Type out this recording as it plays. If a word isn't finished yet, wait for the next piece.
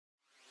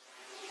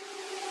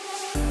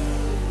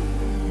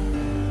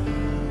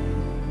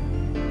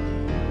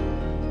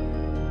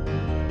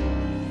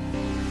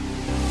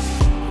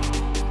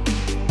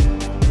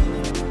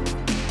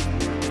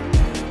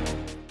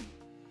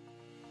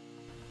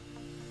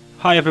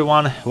Hi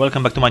everyone,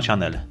 welcome back to my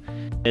channel.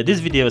 This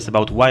video is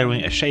about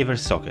wiring a shaver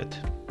socket.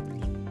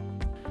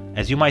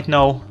 As you might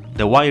know,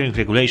 the wiring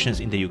regulations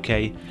in the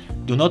UK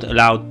do not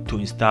allow to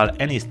install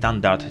any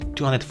standard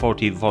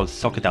 240 volt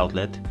socket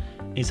outlet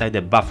inside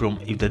the bathroom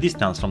if the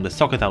distance from the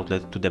socket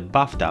outlet to the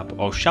bathtub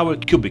or shower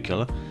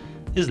cubicle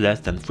is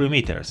less than 3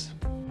 meters.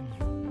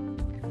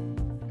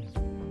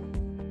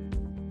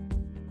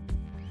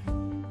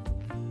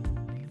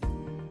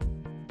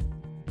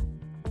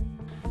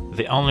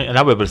 The only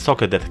allowable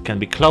socket that can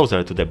be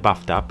closer to the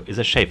bathtub is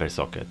a shaver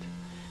socket.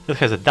 That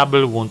has a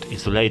double wound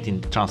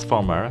insulating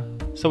transformer,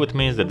 so it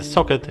means that the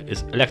socket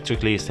is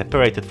electrically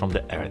separated from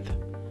the earth.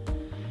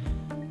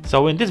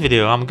 So in this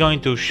video I'm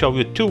going to show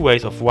you two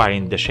ways of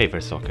wiring the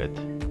shaver socket.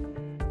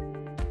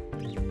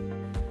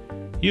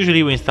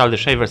 Usually we install the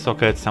shaver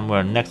socket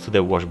somewhere next to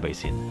the wash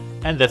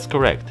basin, and that's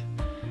correct,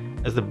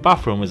 as the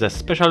bathroom is a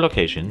special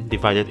location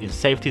divided in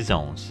safety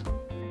zones.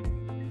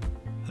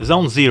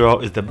 Zone 0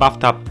 is the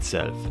bathtub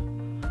itself,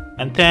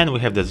 and then we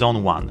have the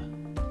Zone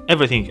 1.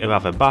 Everything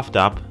above a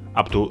bathtub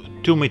up to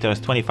 2 meters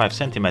 25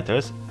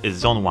 centimeters is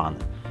Zone 1,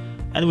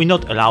 and we're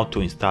not allowed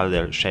to install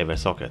the shaver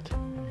socket.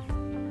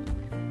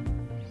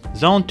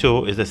 Zone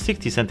 2 is the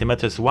 60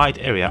 centimeters wide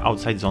area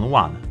outside Zone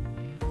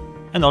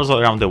 1, and also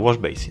around the wash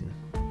basin.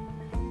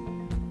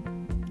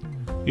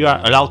 You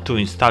are allowed to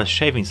install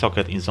shaving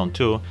socket in Zone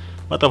 2,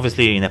 but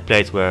obviously in a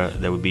place where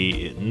there will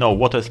be no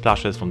water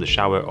splashes from the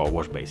shower or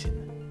wash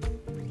basin.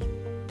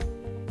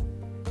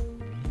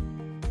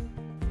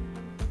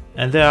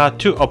 And there are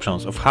two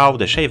options of how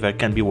the shaver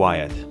can be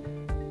wired.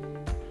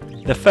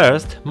 The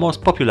first,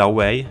 most popular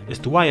way is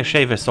to wire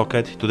shaver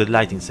socket to the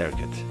lighting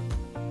circuit.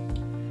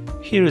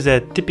 Here is a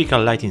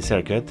typical lighting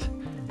circuit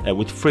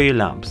with 3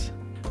 lamps.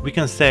 We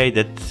can say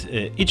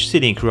that each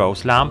ceiling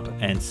rose lamp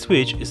and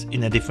switch is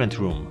in a different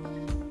room.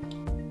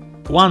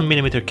 1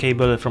 mm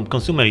cable from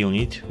consumer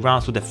unit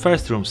runs to the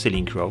first room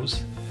ceiling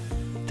rose,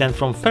 then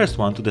from first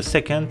one to the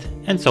second,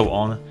 and so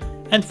on,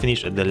 and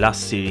finish at the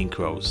last ceiling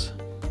rose.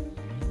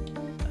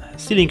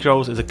 Ceiling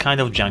rose is a kind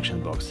of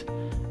junction box.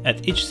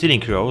 At each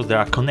ceiling rose there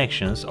are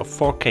connections of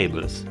 4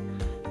 cables.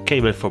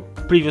 Cable for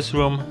previous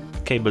room,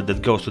 cable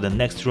that goes to the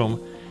next room,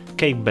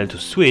 cable to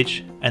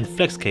switch, and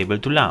flex cable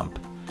to lamp.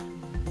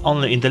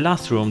 Only in the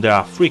last room there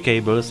are 3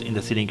 cables in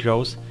the ceiling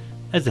rose,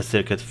 as the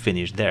circuit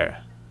finished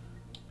there.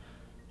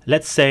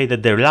 Let's say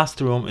that the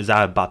last room is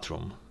our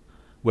bathroom,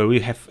 where we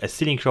have a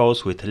ceiling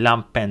rose with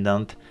lamp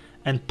pendant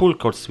and pull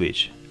cord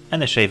switch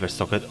and a shaver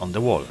socket on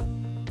the wall.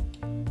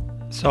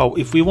 So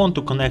if we want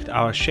to connect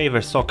our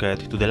shaver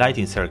socket to the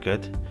lighting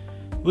circuit,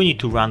 we need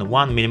to run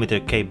 1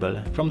 mm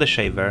cable from the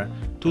shaver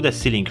to the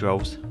ceiling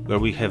rose, where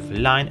we have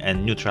line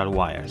and neutral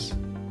wires.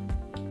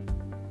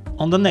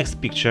 On the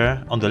next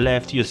picture, on the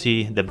left you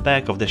see the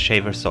back of the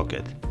shaver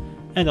socket,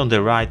 and on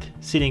the right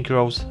ceiling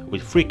rose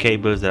with 3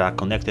 cables that are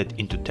connected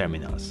into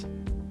terminals.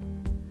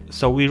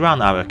 So we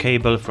run our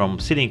cable from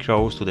ceiling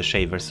rose to the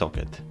shaver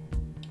socket.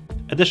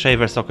 At the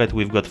shaver socket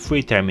we've got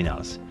 3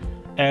 terminals: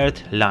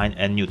 earth, line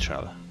and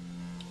neutral.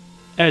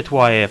 Earth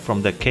wire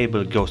from the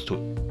cable goes to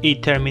E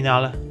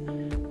terminal,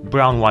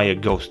 brown wire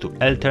goes to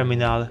L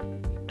terminal,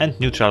 and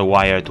neutral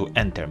wire to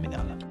N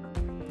terminal.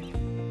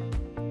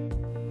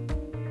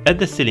 At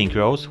the ceiling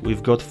rose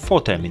we've got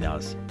 4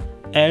 terminals: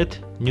 earth,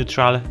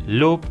 neutral,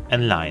 loop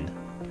and line.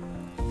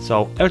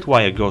 So earth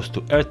wire goes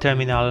to earth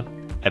terminal,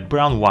 a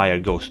brown wire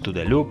goes to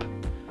the loop,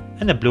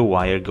 and a blue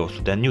wire goes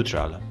to the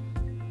neutral.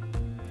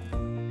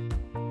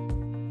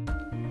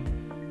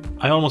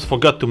 I almost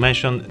forgot to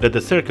mention that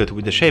the circuit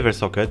with the shaver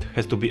socket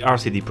has to be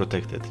RCD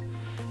protected,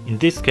 in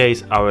this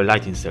case our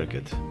lighting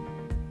circuit.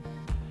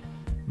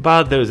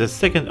 But there is a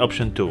second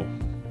option too.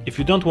 If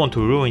you don't want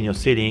to ruin your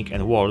ceiling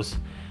and walls,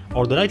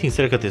 or the lighting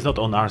circuit is not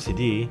on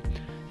RCD,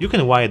 you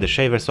can wire the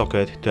shaver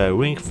socket to a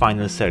ring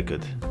final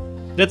circuit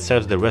that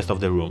serves the rest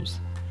of the rooms,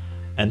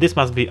 and this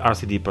must be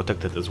RCD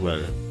protected as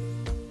well.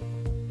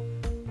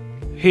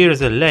 Here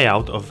is a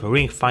layout of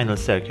ring final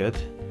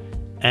circuit,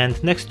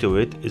 and next to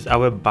it is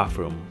our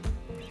bathroom.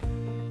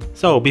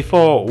 So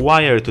before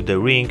wire to the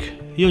ring,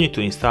 you need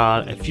to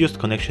install a fused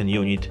connection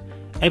unit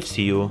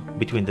FCU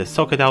between the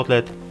socket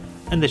outlet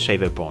and the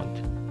shaver point,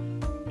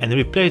 and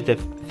replace the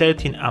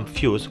 13 amp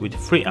fuse with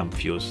 3 amp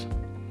fuse.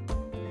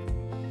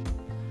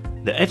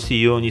 The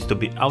FCU needs to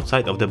be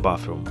outside of the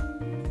bathroom.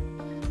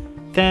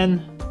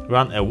 Then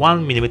run a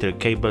 1 mm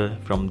cable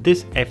from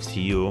this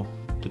FCU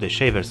to the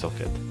shaver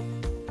socket.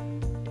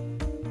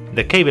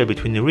 The cable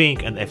between the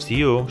ring and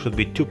FCU should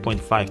be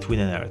 2.5 twin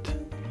and earth.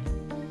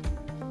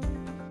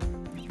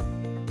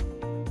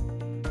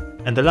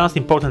 And the last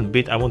important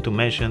bit I want to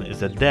mention is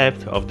the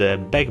depth of the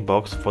back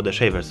box for the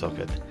shaver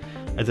socket.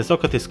 As the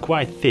socket is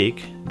quite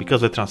thick,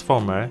 because of the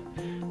transformer,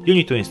 you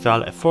need to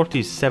install a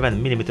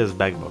 47 mm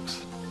back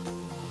box.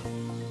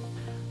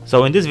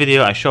 So in this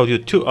video I showed you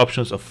 2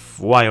 options of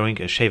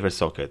wiring a shaver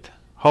socket.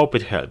 Hope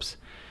it helps.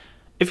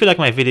 If you like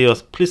my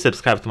videos, please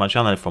subscribe to my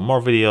channel for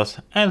more videos,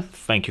 and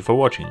thank you for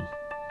watching.